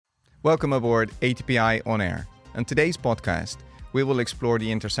Welcome aboard ATPI On Air. On today's podcast, we will explore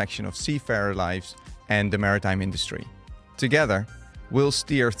the intersection of seafarer lives and the maritime industry. Together, we'll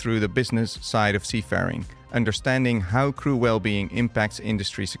steer through the business side of seafaring, understanding how crew well-being impacts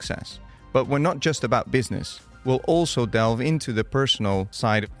industry success. But we're not just about business. We'll also delve into the personal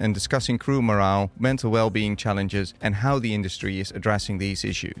side and discussing crew morale, mental well-being challenges, and how the industry is addressing these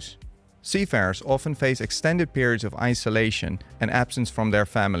issues. Seafarers often face extended periods of isolation and absence from their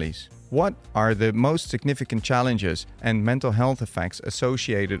families. What are the most significant challenges and mental health effects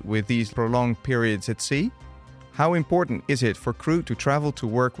associated with these prolonged periods at sea? How important is it for crew to travel to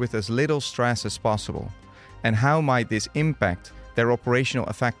work with as little stress as possible? And how might this impact their operational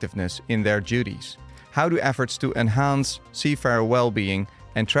effectiveness in their duties? How do efforts to enhance seafarer well-being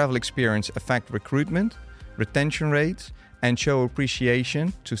and travel experience affect recruitment, retention rates, and show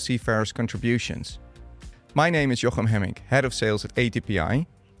appreciation to seafarers' contributions? My name is Jochem Hemmink, Head of Sales at ATPI,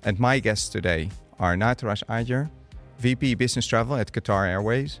 and my guests today are Nataraj Ajer, VP Business Travel at Qatar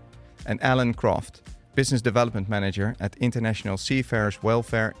Airways, and Alan Croft, Business Development Manager at International Seafarers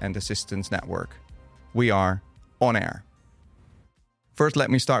Welfare and Assistance Network. We are on air. First, let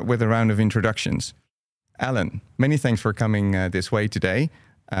me start with a round of introductions. Alan, many thanks for coming this way today.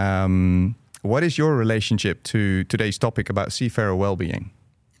 What is your relationship to today's topic about seafarer well-being?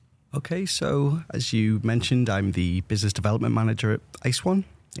 Okay, so as you mentioned, I'm the Business Development Manager at ICE1,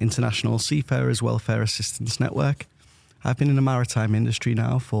 International Seafarers Welfare Assistance Network. I've been in the maritime industry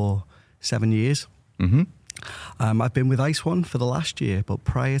now for 7 years. Mm-hmm. I've been with ICE1 for the last year, but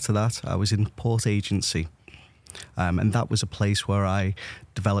prior to that, I was in port agency. And that was a place where I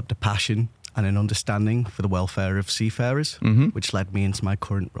developed a passion and an understanding for the welfare of seafarers, which led me into my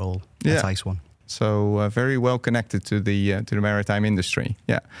current role at ICE1. So very well connected to the maritime industry.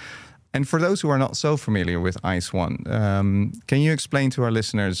 Yeah. And for those who are not so familiar with ICE1, can you explain to our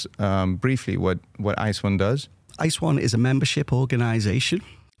listeners briefly what ICE1 does? ICE1 is a membership organisation.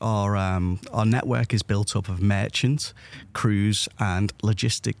 Our network is built up of merchants, crews and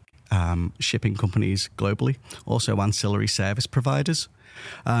logistic shipping companies globally, also ancillary service providers.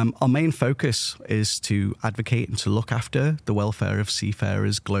 Our main focus is to advocate and to look after the welfare of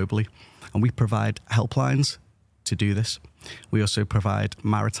seafarers globally, and we provide helplines to do this. We also provide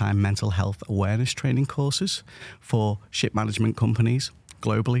maritime mental health awareness training courses for ship management companies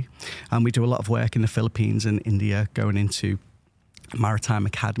globally, and we do a lot of work in the Philippines and India going into maritime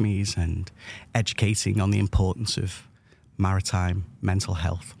academies and educating on the importance of maritime mental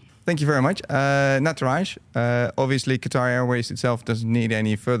health. Thank you very much. Nataraj, obviously Qatar Airways itself doesn't need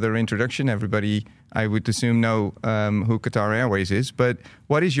any further introduction. Everybody, I would assume, know who Qatar Airways is. But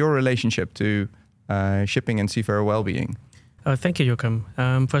what is your relationship to shipping and seafarer well-being? Thank you,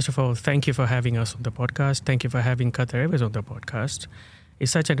 Jochem. First of all, thank you for having us on the podcast. Thank you for having Qatar Airways on the podcast.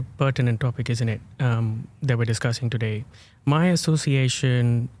 It's such a pertinent topic, isn't it, that we're discussing today. My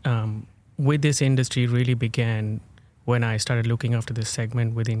association with this industry really began when I started looking after this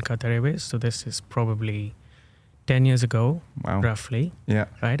segment within Qatar Airways. So this is probably 10 years ago, roughly. Yeah.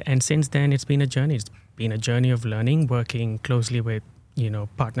 Right. And since then, it's been a journey. It's been a journey of learning, working closely with,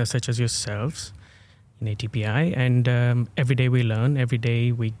 partners such as yourselves in ATPI. And every day we learn, every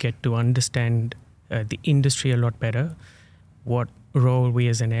day we get to understand the industry a lot better, what role we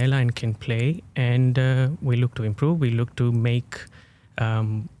as an airline can play. And we look to improve. We look to make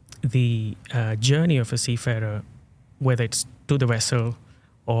the journey of a seafarer, whether it's to the vessel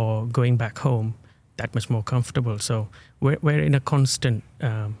or going back home, that much more comfortable. So we're in a constant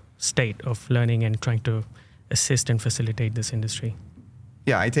state of learning and trying to assist and facilitate this industry.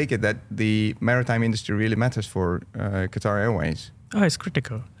 Yeah, I take it that the maritime industry really matters for Qatar Airways. Oh, it's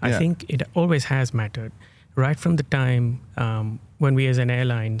critical. I think it always has mattered. Right from the time when we as an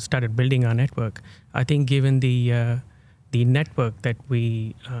airline started building our network, I think given the network that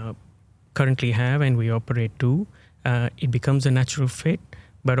we currently have and we operate to, it becomes a natural fit,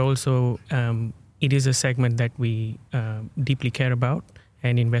 but also it is a segment that we deeply care about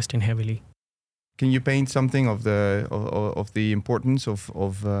and invest in heavily. Can you paint something of the importance of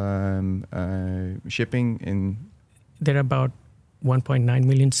shipping in? There are about 1.9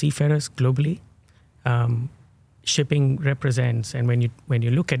 million seafarers globally. Shipping represents, and when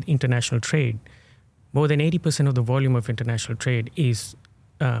you look at international trade, more than 80% of the volume of international trade is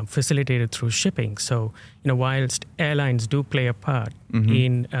facilitated through shipping. So, whilst airlines do play a part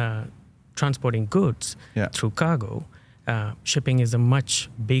in transporting goods through cargo, shipping is a much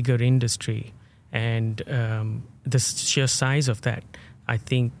bigger industry. And the sheer size of that, I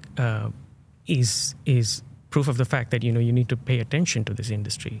think, is proof of the fact that, you need to pay attention to this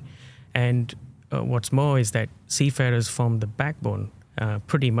industry. And what's more is that seafarers form the backbone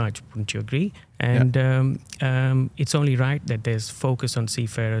pretty much, wouldn't you agree? And it's only right that there's focus on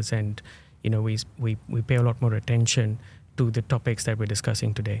seafarers, and we pay a lot more attention to the topics that we're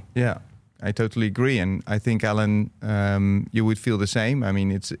discussing today. Yeah, I totally agree, and I think, Alan, you would feel the same. I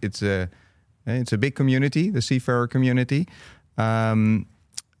mean, it's a big community, the seafarer community.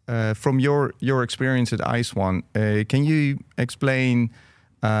 From your experience at Ice One, can you explain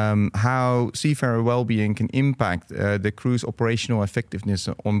how seafarer well-being can impact the crew's operational effectiveness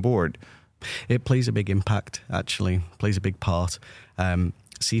on board? It plays a big impact, actually, plays a big part.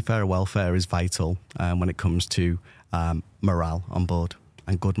 Seafarer welfare is vital when it comes to morale on board,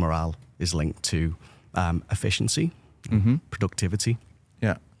 and good morale is linked to efficiency, productivity.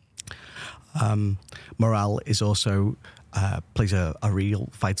 Yeah. Morale is also plays a real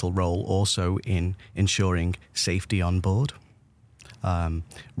vital role also in ensuring safety on board,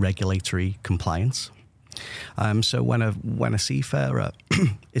 regulatory compliance. So when a seafarer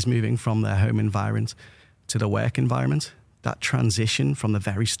is moving from their home environment to the work environment, that transition from the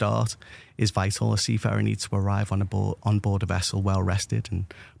very start is vital. A seafarer needs to arrive on board a vessel well rested and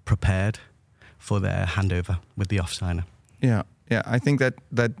prepared for their handover with the off-signer. Yeah. Yeah, I think that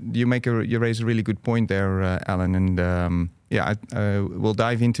you raise a really good point there, Alan, and we'll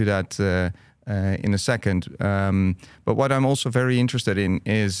dive into that in a second. But what I'm also very interested in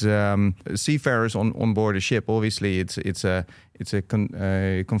is seafarers on board a ship. Obviously, it's a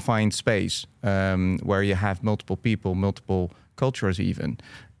confined space where you have multiple people, multiple cultures, even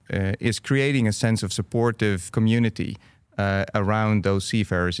is creating a sense of supportive community around those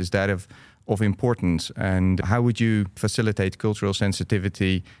seafarers. Is that of importance, and how would you facilitate cultural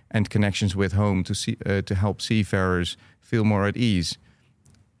sensitivity and connections with home to help seafarers feel more at ease?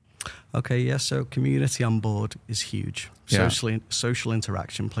 Okay, yeah, so community on board is huge. Yeah. Social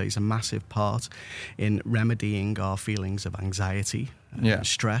interaction plays a massive part in remedying our feelings of anxiety and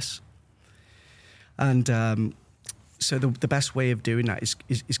stress. And so the best way of doing that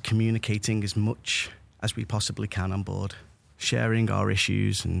is communicating as much as we possibly can on board, sharing our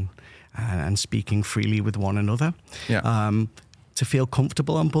issues and speaking freely with one another, to feel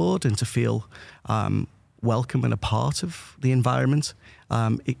comfortable on board and to feel welcome and a part of the environment.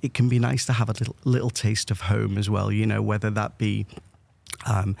 It can be nice to have a little taste of home as well, whether that be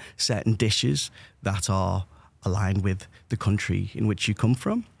certain dishes that are aligned with the country in which you come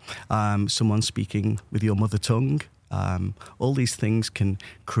from, someone speaking with your mother tongue. All these things can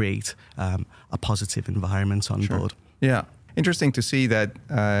create a positive environment on board. Yeah. Interesting to see that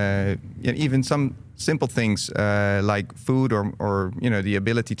even some simple things like food or the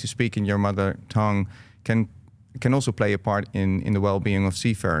ability to speak in your mother tongue can also play a part in the well-being of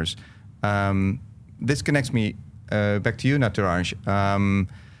seafarers. This connects me back to you, Nataraj.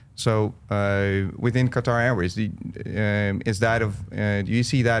 So within Qatar Airways, is that do you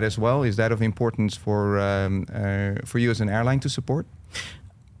see that as well? Is that of importance for you as an airline to support?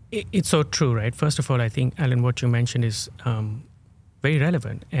 It's so true, right? First of all, I think, Alan, what you mentioned is very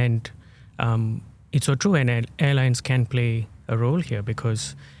relevant. And it's so true, and airlines can play a role here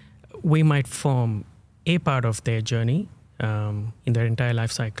because we might form a part of their journey in their entire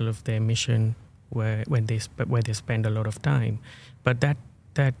life cycle of their mission where they spend a lot of time. But that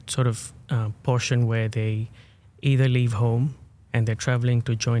sort of portion where they either leave home and they're traveling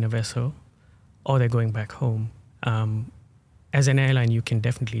to join a vessel or they're going back home, as an airline, you can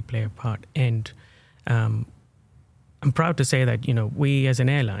definitely play a part. And I'm proud to say that, we as an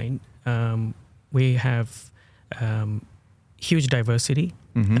airline, we have huge diversity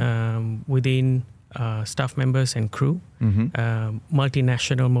within staff members and crew,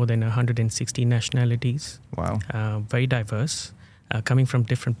 multinational, more than 160 nationalities. Wow. Very diverse, coming from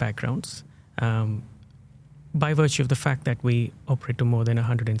different backgrounds. By virtue of the fact that we operate to more than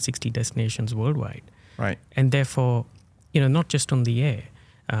 160 destinations worldwide. Right. And therefore, not just on the air,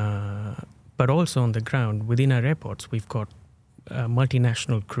 but also on the ground. Within our airports, we've got a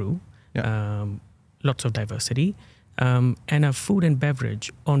multinational crew, lots of diversity, and our food and beverage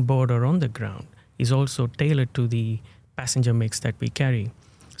on board or on the ground is also tailored to the passenger mix that we carry.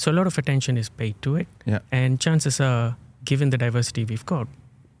 So a lot of attention is paid to it, and chances are, given the diversity we've got,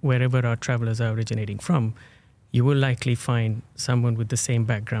 wherever our travelers are originating from, you will likely find someone with the same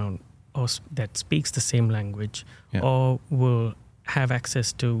background or that speaks the same language, or will have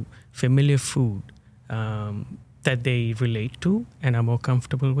access to familiar food that they relate to and are more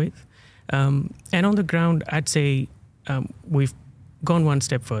comfortable with. And on the ground, I'd say we've gone one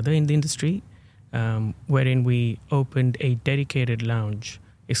step further in the industry, wherein we opened a dedicated lounge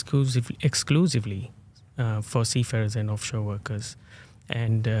exclusively for seafarers and offshore workers.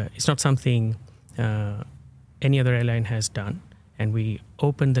 And it's not something any other airline has done. and we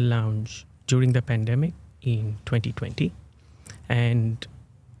opened the lounge during the pandemic in 2020. And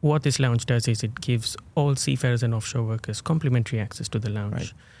what this lounge does is it gives all seafarers and offshore workers complimentary access to the lounge.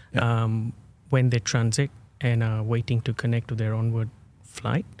 Right. Yeah. When they transit and are waiting to connect to their onward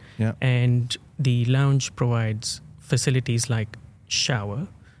flight. Yeah. And the lounge provides facilities like shower,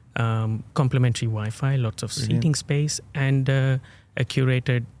 complimentary Wi-Fi, lots of seating space, and a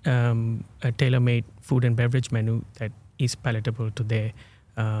curated, a tailor-made food and beverage menu that is palatable to their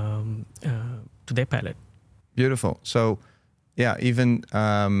palate. Beautiful. So, yeah, even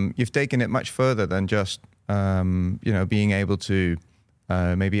you've taken it much further than just being able to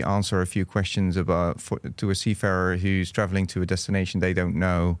maybe answer a few questions to a seafarer who's traveling to a destination they don't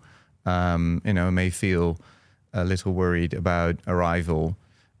know. May feel a little worried about arrival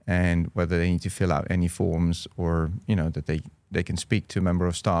and whether they need to fill out any forms, or that they can speak to a member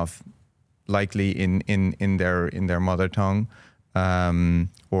of staff, likely in their mother tongue, but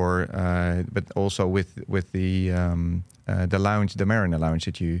also with the lounge, the Mariner Lounge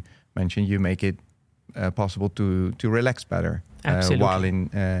that you mentioned, you make it possible to relax better while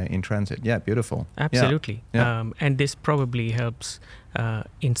in transit. Yeah, beautiful. Absolutely. Yeah. And this probably helps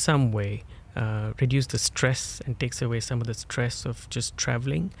in some way reduce the stress and takes away some of the stress of just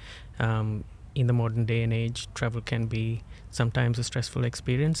traveling. In the modern day and age, travel can be sometimes a stressful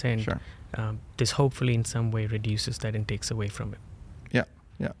experience, and sure. This hopefully in some way reduces that and takes away from it. Yeah.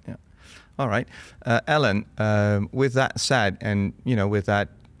 All right. Ellen, with that said, and with that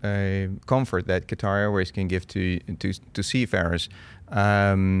comfort that Qatar Airways can give to seafarers,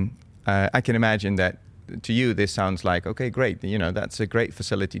 I can imagine that to you this sounds like, okay, great. That's a great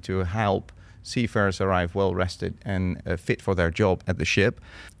facility to help seafarers arrive well rested and fit for their job at the ship.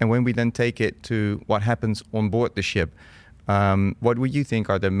 And when we then take it to what happens on board the ship, what would you think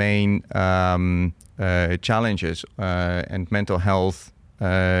are the main challenges and mental health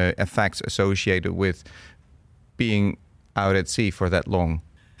effects associated with being out at sea for that long?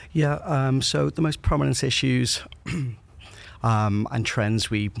 Yeah, so the most prominent issues and trends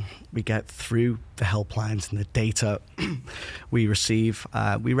we get through the helplines and the data we receive,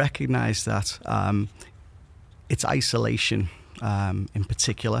 we recognise that it's isolation, in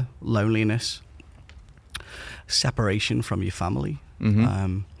particular, loneliness, separation from your family.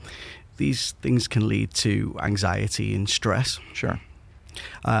 Mm-hmm. These things can lead to anxiety and stress. Sure.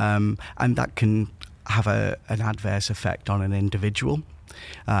 And that can have an adverse effect on an individual,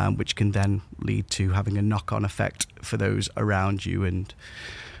 which can then lead to having a knock-on effect for those around you and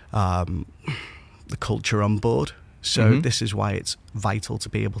the culture on board. So this is why it's vital to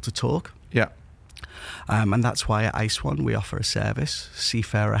be able to talk. Yeah. And that's why at Ice One we offer a service,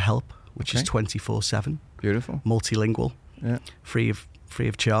 Seafarer Help, which is 24/7. Beautiful. Multilingual. Yeah. Free of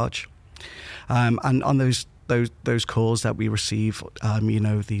charge. And on those calls that we receive,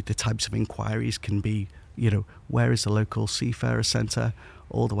 the types of inquiries can be, where is the local seafarer centre,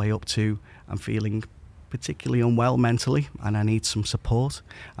 all the way up to I'm feeling particularly unwell mentally and I need some support.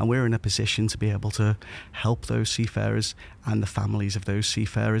 And we're in a position to be able to help those seafarers and the families of those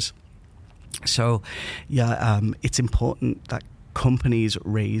seafarers. So, it's important that companies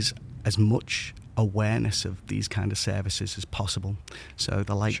raise as much awareness of these kind of services as possible. So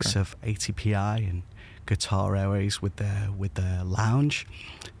the likes of ATPI and Qatar Airways with their lounge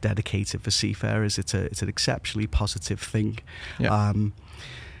dedicated for seafarers, it's an exceptionally positive thing. Yeah.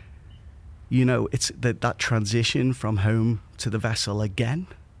 It's that transition from home to the vessel again.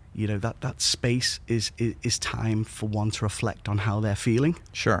 That space is time for one to reflect on how they're feeling.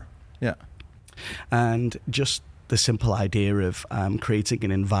 Sure. Yeah. And just the simple idea of creating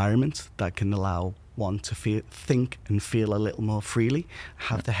an environment that can allow one to think and feel a little more freely,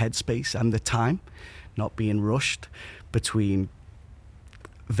 have the headspace and the time, not being rushed between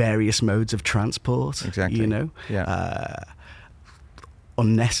various modes of transport. Exactly.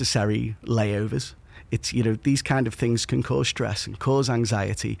 Unnecessary layovers. It's, these kind of things can cause stress and cause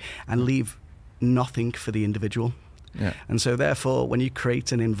anxiety and leave nothing for the individual. Yeah. And so therefore, when you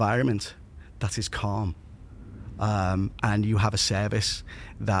create an environment that is calm, and you have a service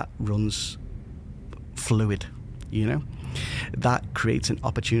that runs fluid, that creates an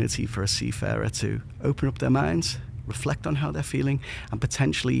opportunity for a seafarer to open up their minds, reflect on how they're feeling, and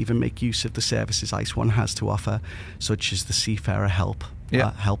potentially even make use of the services Ice One has to offer, such as the Seafarer Help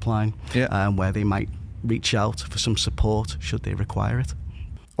helpline, where they might reach out for some support should they require it.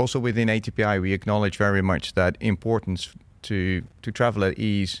 Also within ATPI, we acknowledge very much that importance to travel at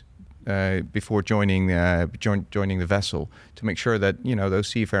ease before joining the vessel, to make sure that those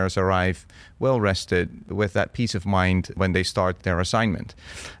seafarers arrive well rested with that peace of mind when they start their assignment.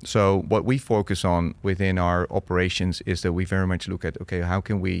 So what we focus on within our operations is that we very much look at, okay, how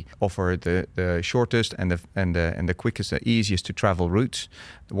can we offer the shortest and the quickest, the easiest to travel routes?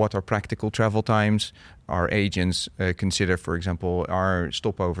 What are practical travel times? Our agents consider, for example, our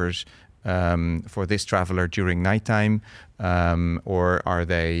stopovers for this traveler during nighttime, or are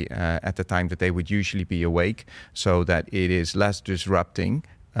they at the time that they would usually be awake, so that it is less disrupting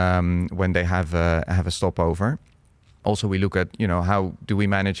when they have a stopover. Also, we look at how do we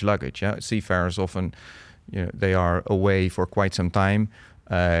manage luggage. Seafarers often they are away for quite some time.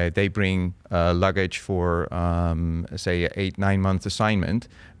 They bring luggage for say 8-9 month assignment.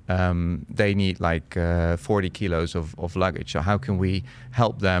 They need like 40 kilos of luggage. So how can we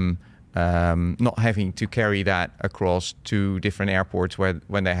help them not having to carry that across 2 different airports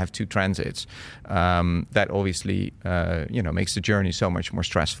when they have 2 transits? That obviously makes the journey so much more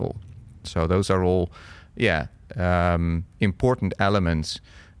stressful. So those are all important elements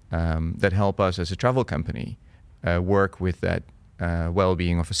that help us as a travel company work with that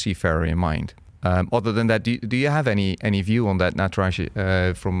well-being of a seafarer in mind. Other than that, do you have any view on that,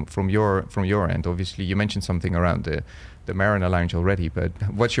 Nataraj, from your end? Obviously, you mentioned something around the Mariner Lounge already, but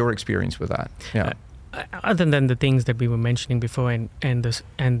what's your experience with that? Yeah. Other than the things that we were mentioning before, and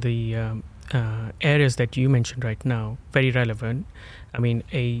the areas that you mentioned right now, very relevant. I mean,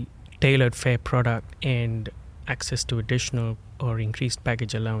 a tailored fare product and access to additional or increased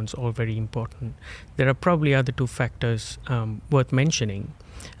baggage allowance, all very important. There are probably other 2 factors worth mentioning.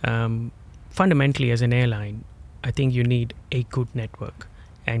 Fundamentally, as an airline, I think you need a good network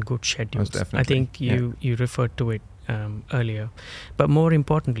and good schedules. I think you referred to it earlier. But more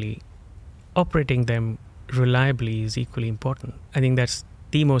importantly, operating them reliably is equally important. I think that's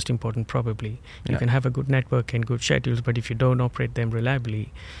the most important, probably. You can have a good network and good schedules, but if you don't operate them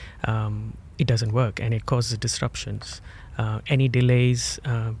reliably, it doesn't work, and it causes disruptions. Any delays,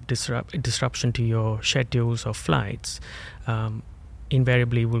 disruption to your schedules or flights,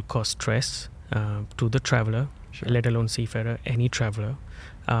 invariably will cause stress to the traveler, let alone seafarer, any traveler.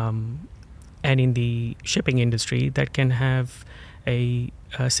 And in the shipping industry, that can have a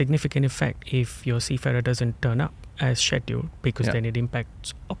significant effect if your seafarer doesn't turn up as scheduled, because then it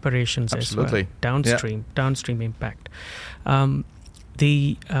impacts operations as well, downstream impact.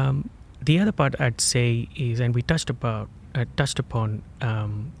 The other part I'd say is, and we touched upon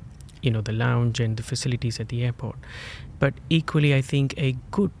the lounge and the facilities at the airport, but equally I think a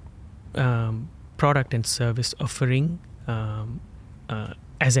good product and service offering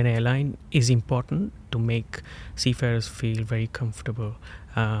as an airline is important to make seafarers feel very comfortable.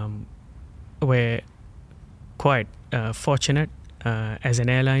 We're quite fortunate as an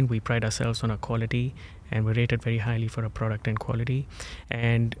airline. We pride ourselves on our quality, and we're rated very highly for our product and quality,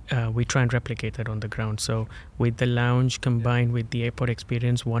 and we try and replicate that on the ground. So with the lounge combined with the airport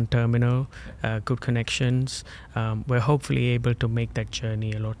experience, one terminal, good connections, we're hopefully able to make that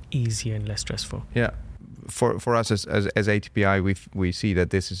journey a lot easier and less stressful. Yeah. For us as ATPI, we see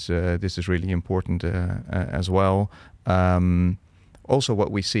that this is really important as well. Also,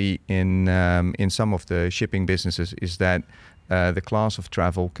 what we see in some of the shipping businesses is that the class of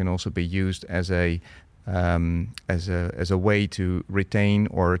travel can also be used as a way to retain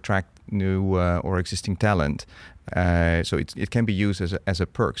or attract new or existing talent. So it can be used as a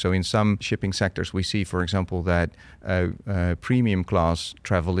perk. So in some shipping sectors, we see, for example, that premium class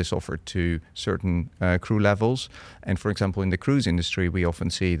travel is offered to certain crew levels. And for example, in the cruise industry, we often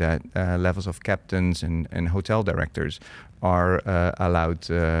see that levels of captains and hotel directors are allowed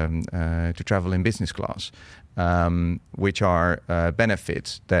to travel in business class. Which are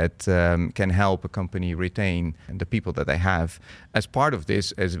benefits that can help a company retain the people that they have. As part of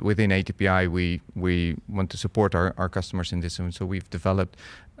this, as within ATPI, we want to support our customers in this, and so we've developed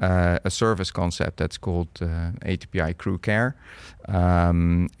a service concept that's called ATPI Crew Care,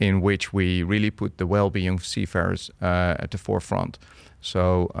 in which we really put the well-being of seafarers at the forefront.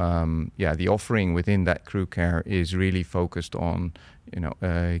 So the offering within that crew care is really focused on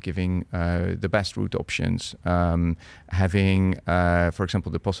giving the best route options, having, for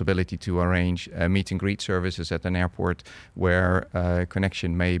example, the possibility to arrange meet and greet services at an airport where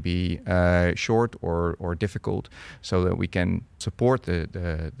connection may be short or difficult, so that we can support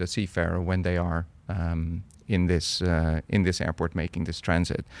the seafarer when they are in this airport making this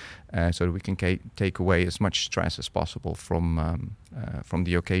transit, so that we can take away as much stress as possible from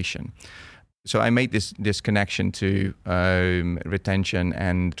the occasion. So I made this connection to retention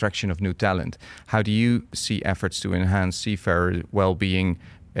and attraction of new talent. How do you see efforts to enhance seafarer well-being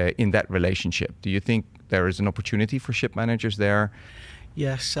in that relationship? Do you think there is an opportunity for ship managers there?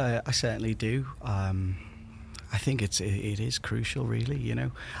 Yes, I certainly do. I think it is crucial, really,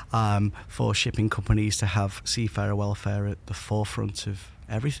 for shipping companies to have seafarer welfare at the forefront of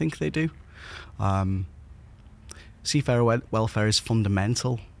everything they do. Seafarer welfare is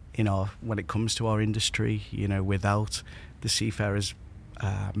fundamental when it comes to our industry. Without the seafarers'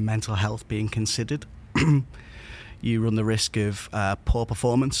 mental health being considered, you run the risk of poor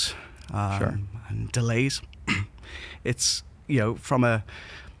performance and delays. It's from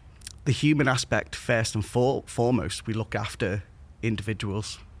the human aspect first and foremost. We look after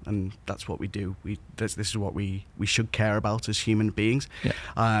individuals, and that's what we do. This is what we should care about as human beings. Yeah.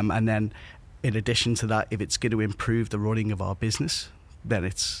 And then, in addition to that, if it's going to improve the running of our business, then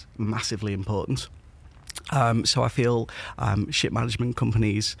it's massively important. So I feel ship management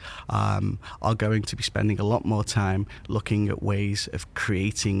companies are going to be spending a lot more time looking at ways of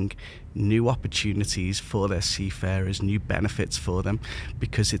creating new opportunities for their seafarers, new benefits for them,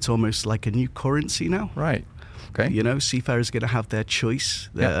 because it's almost like a new currency now. Right. Okay. Seafarers are going to have their choice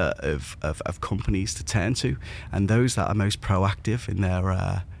of companies to turn to, and those that are most proactive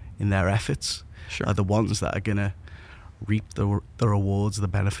in their efforts are the ones that are going to reap the rewards, the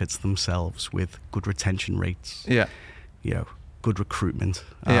benefits themselves, with good retention rates. Yeah. Good recruitment.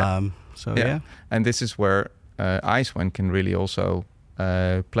 Yeah. And this is where ICE1 can really also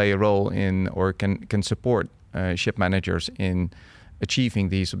play a role in, or can support ship managers in achieving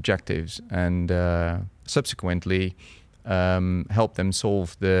these objectives, and subsequently help them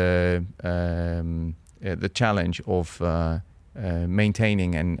solve the challenge of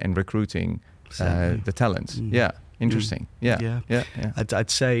maintaining and recruiting the talents. Yeah. Interesting. Yeah.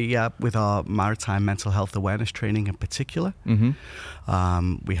 I'd say, with our maritime mental health awareness training in particular,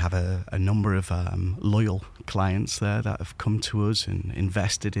 we have a number of loyal clients there that have come to us and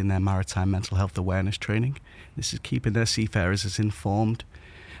invested in their maritime mental health awareness training. This is keeping their seafarers as informed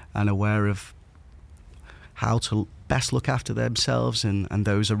and aware of how to best look after themselves and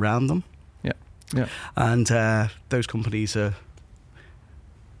those around them. Yeah. And those companies are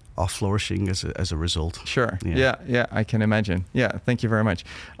flourishing as a result. Sure. Yeah, I can imagine. Yeah, thank you very much.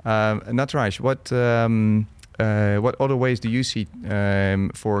 Nataraj, what other ways do you see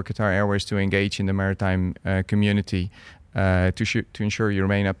for Qatar Airways to engage in the maritime community to ensure you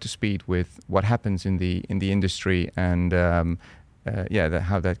remain up to speed with what happens in the industry, and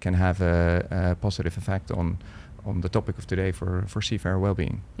how that can have a positive effect on the topic of today for seafarer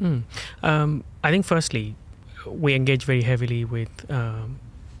well-being? I think firstly, we engage very heavily with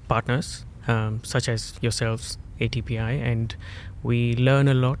partners such as yourselves, ATPI, and we learn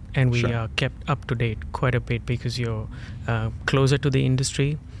a lot, and we are kept up to date quite a bit because you're closer to the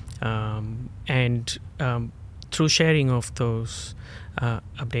industry, and through sharing of those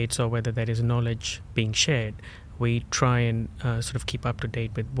updates, or whether there is knowledge being shared, we try and sort of keep up to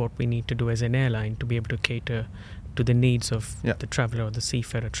date with what we need to do as an airline to be able to cater to the needs of the traveler or the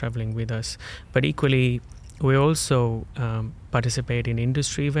seafarer traveling with us. But equally, we also participate in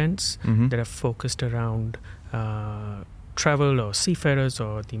industry events that are focused around travel or seafarers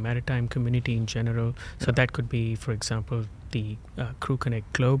or the maritime community in general. So that could be, for example, the Crew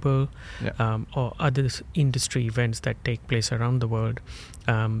Connect Global or other industry events that take place around the world.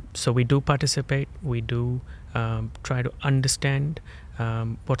 So we do participate. We do try to understand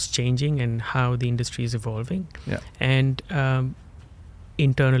what's changing and how the industry is evolving. And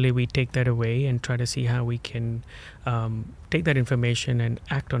internally, we take that away and try to see how we can take that information and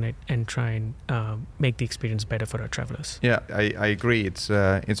act on it and try and make the experience better for our travelers. Yeah, I agree. It's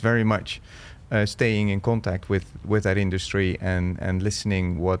very much staying in contact with that industry and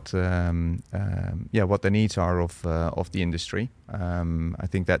listening what the needs are of the industry. I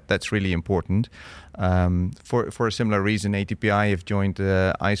think that's really important. For a similar reason, ATPI have joined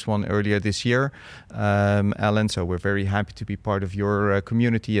ICE1 earlier this year, Alan. So we're very happy to be part of your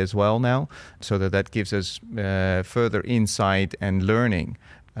community as well now, so that gives us further insight and learning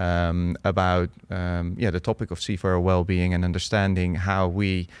about the topic of seafarer well-being, and understanding how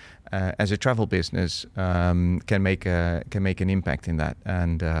we as a travel business can make an impact in that.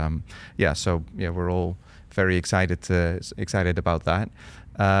 And we're all very excited about that.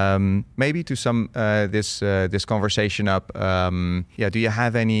 Maybe to sum this conversation up, do you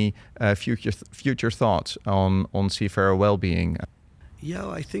have any future thoughts on seafarer well-being? Yeah,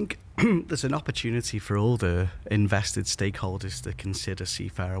 I think there's an opportunity for all the invested stakeholders to consider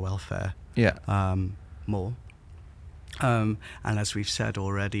seafarer welfare more. And as we've said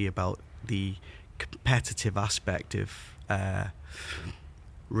already about the competitive aspect of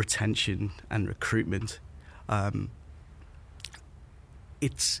retention and recruitment,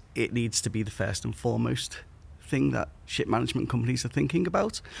 it needs to be the first and foremost thing that ship management companies are thinking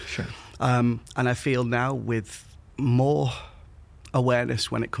about. Sure. And I feel now with more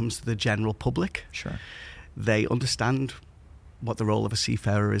awareness when it comes to the general public, Sure. they understand what the role of a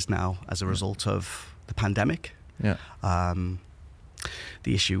seafarer is now as a result of the pandemic. Yeah.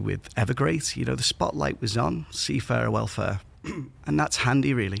 The issue with Evergrate, the spotlight was on seafarer welfare. And that's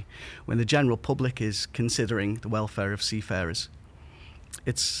handy, really, when the general public is considering the welfare of seafarers.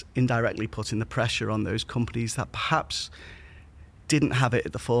 It's indirectly putting the pressure on those companies that perhaps didn't have it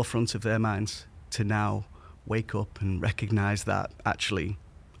at the forefront of their minds to now wake up and recognise that actually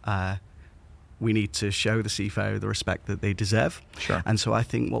we need to show the seafarer the respect that they deserve. Sure. And so I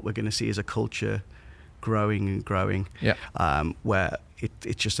think what we're going to see is a culture growing and growing, where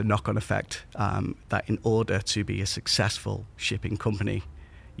it's just a knock-on effect that in order to be a successful shipping company,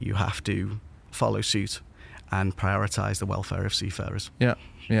 you have to follow suit and prioritise the welfare of seafarers.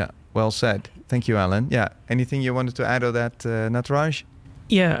 Yeah. Well said. Thank you, Alan. Yeah. Anything you wanted to add on that, Nataraj?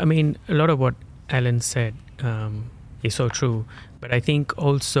 Yeah, I mean, a lot of what Alan said is so true. But I think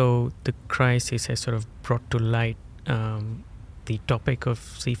also the crisis has sort of brought to light the topic of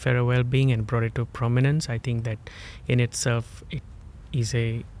seafarer well-being and brought it to prominence. I think that in itself, it is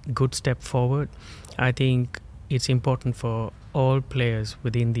a good step forward. I think it's important for all players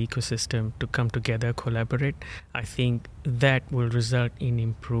within the ecosystem to come together, collaborate. I think that will result in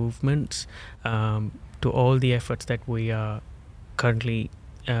improvements to all the efforts that we are currently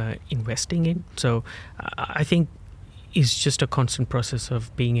investing in. So I think it's just a constant process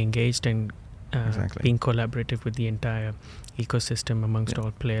of being engaged and being collaborative with the entire ecosystem amongst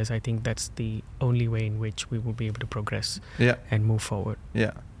all players. I think that's the only way in which we will be able to progress and move forward.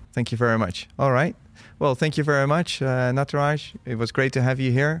 Yeah. Thank you very much. All right. Well, thank you very much, Nataraj. It was great to have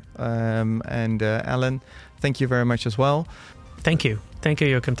you here. And Alan, thank you very much as well. Thank you. Thank you,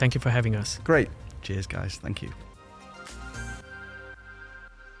 Joachim. Thank you for having us. Great. Cheers, guys. Thank you.